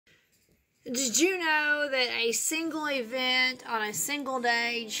Did you know that a single event on a single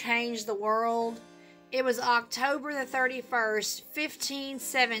day changed the world? It was October the 31st,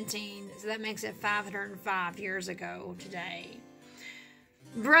 1517, so that makes it 505 years ago today.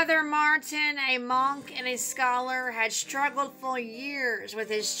 Brother Martin, a monk and a scholar, had struggled for years with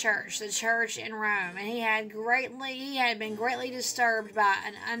his church, the church in Rome, and he had been greatly disturbed by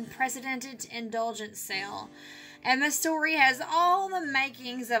an unprecedented indulgence sale. And the story has all the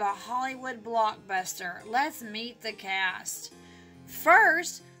makings of a Hollywood blockbuster. Let's meet the cast.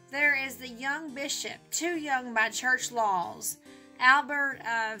 First, there is the young bishop, too young by church laws, Albert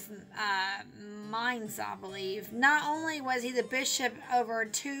of Mainz, I believe. Not only was he the bishop over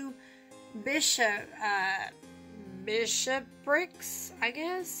two bishoprics, I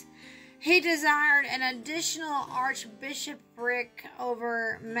guess, he desired an additional archbishopric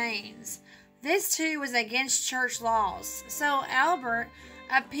over Mainz. This too was against church laws, so Albert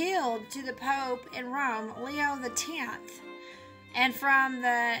appealed to the Pope in Rome, Leo X, and from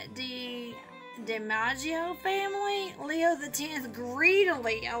the De Maggio family, Leo X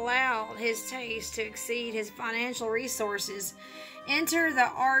greedily allowed his taste to exceed his financial resources. Enter the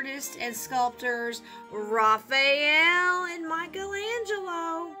artists and sculptors Raphael and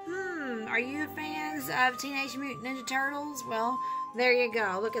Michelangelo. Are you fans of Teenage Mutant Ninja Turtles? Well, there you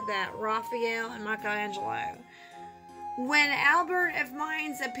go. Look at that. Raphael and Michelangelo. When Albert of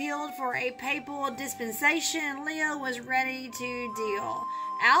Mainz appealed for a papal dispensation, Leo was ready to deal.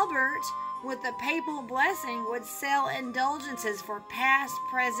 Albert, with the papal blessing, would sell indulgences for past,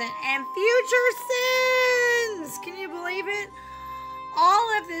 present, and future sins. Can you believe it?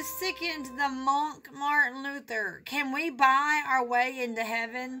 All of this sickened the monk Martin Luther. Can we buy our way into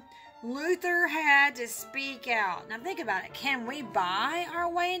heaven? Luther had to speak out. Now think about it. Can we buy our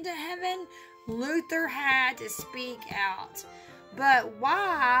way into heaven? Luther had to speak out. But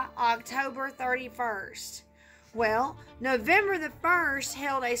why October 31st? Well, November the 1st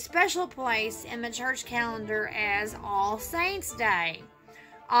held a special place in the church calendar as All Saints' Day.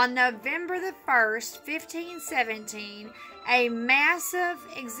 On November the 1st, 1517, a massive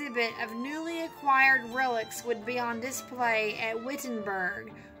exhibit of newly acquired relics would be on display at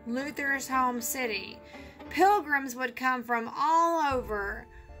Wittenberg, Luther's home city. Pilgrims would come from all over.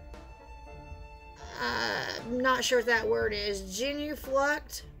 I'm not sure what that word is.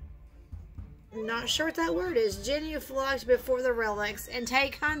 Genuflect before the relics and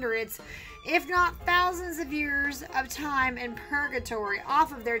take hundreds, if not thousands of years of time in purgatory,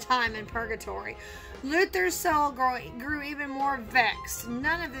 off of their time in purgatory. Luther's soul grew even more vexed.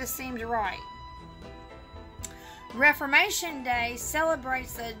 None of this seemed right. Reformation Day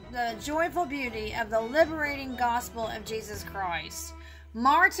celebrates the joyful beauty of the liberating gospel of Jesus Christ.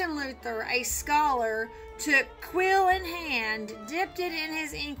 Martin Luther, a scholar, took quill in hand, dipped it in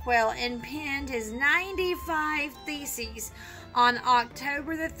his inkwell, and penned his 95 Theses on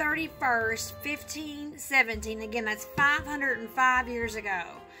October the 31st, 1517. Again, that's 505 years ago.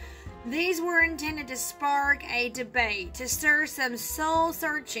 These were intended to spark a debate, to stir some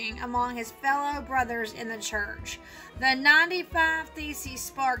soul-searching among his fellow brothers in the church. The 95 Theses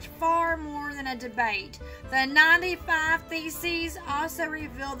sparked far more than a debate. The 95 Theses also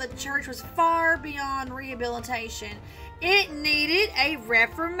revealed the church was far beyond rehabilitation. It needed a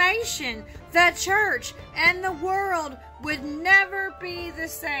reformation. The church and the world would never be the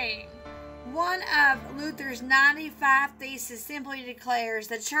same. One of Luther's 95 Theses simply declares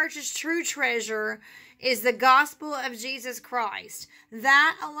the church's true treasure is the gospel of Jesus Christ.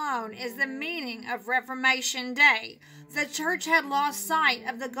 That alone is the meaning of Reformation Day. The church had lost sight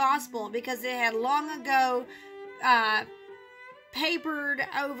of the gospel because it had long ago papered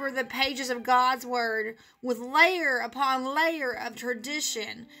over the pages of God's Word with layer upon layer of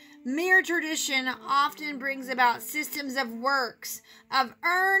tradition. Mere tradition often brings about systems of works, of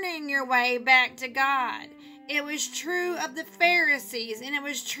earning your way back to God. It was true of the Pharisees, and it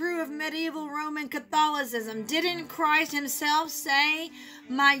was true of medieval Roman Catholicism. Didn't Christ himself say,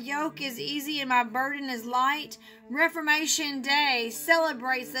 "My yoke is easy and my burden is light"? Reformation Day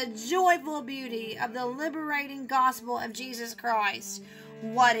celebrates the joyful beauty of the liberating gospel of Jesus Christ.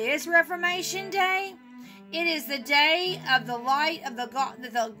 What is Reformation Day? It is the day of the light of the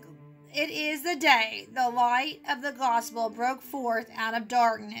light of the gospel broke forth out of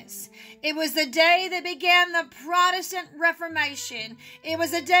darkness. It was the day that began the Protestant Reformation. It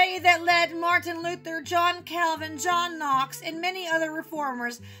was the day that led Martin Luther, John Calvin, John Knox, and many other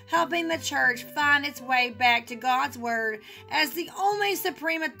reformers, helping the church find its way back to God's Word as the only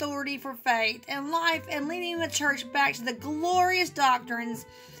supreme authority for faith and life, and leading the church back to the glorious doctrines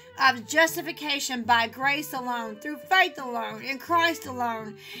of justification by grace alone, through faith alone, in Christ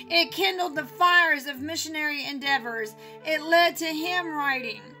alone. It kindled the fires of missionary endeavors. It led to hymn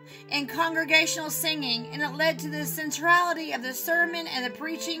writing and congregational singing, and it led to the centrality of the sermon and the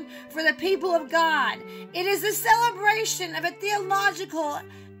preaching for the people of God. It is the celebration of a theological,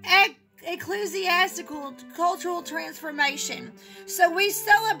 ecclesiastical, cultural transformation. So we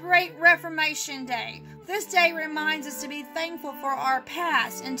celebrate Reformation Day. This day reminds us to be thankful for our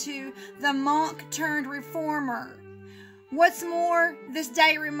past and to the monk turned reformer. What's more, this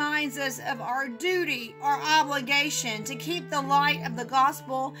day reminds us of our duty, our obligation to keep the light of the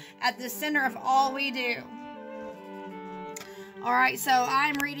gospel at the center of all we do. All right, so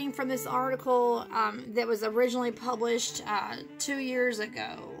I'm reading from this article that was originally published 2 years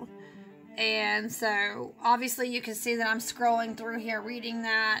ago. And so, obviously, you can see that I'm scrolling through here reading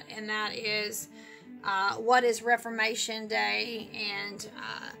that, and that is What is Reformation Day, and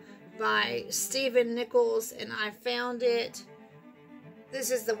by Stephen Nichol, and I found it.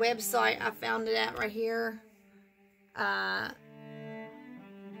 This is the website I found it at right here.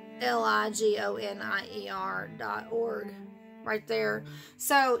 ligonier.org, right there.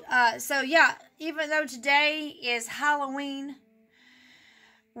 So yeah, even though today is Halloween,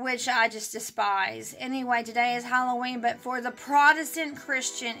 which I just despise. Anyway, today is Halloween, but for the Protestant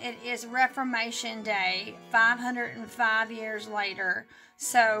Christian, it is Reformation Day, 505 years later.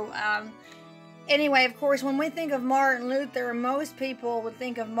 So, anyway, of course, when we think of Martin Luther, most people would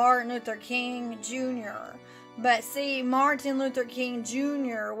think of Martin Luther King Jr. But see, Martin Luther King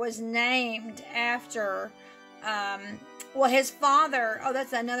Jr. was named after, his father. Oh,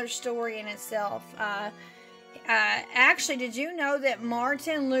 that's another story in itself. Actually, did you know that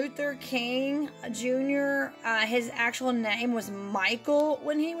Martin Luther King Jr., his actual name was Michael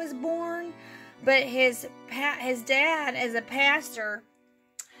when he was born? But his dad, as a pastor,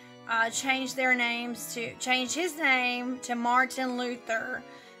 changed his name to Martin Luther,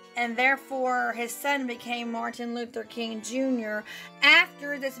 and therefore his son became Martin Luther King Jr.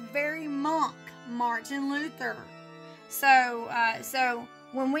 after this very monk, Martin Luther. So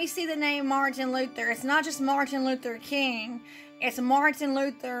when we see the name Martin Luther, it's not just Martin Luther King, it's Martin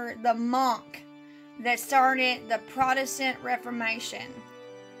Luther, the monk, that started the Protestant Reformation.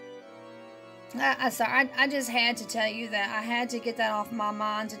 I just had to tell you that. I had to get that off my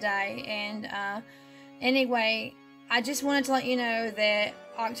mind today. And anyway, I just wanted to let you know that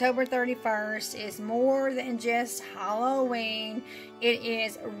October 31st is more than just Halloween. It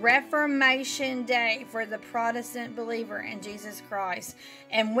is Reformation Day for the Protestant believer in Jesus Christ.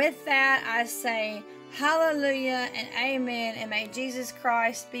 And with that, I say hallelujah and amen, and may Jesus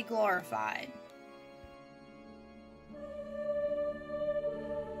Christ be glorified.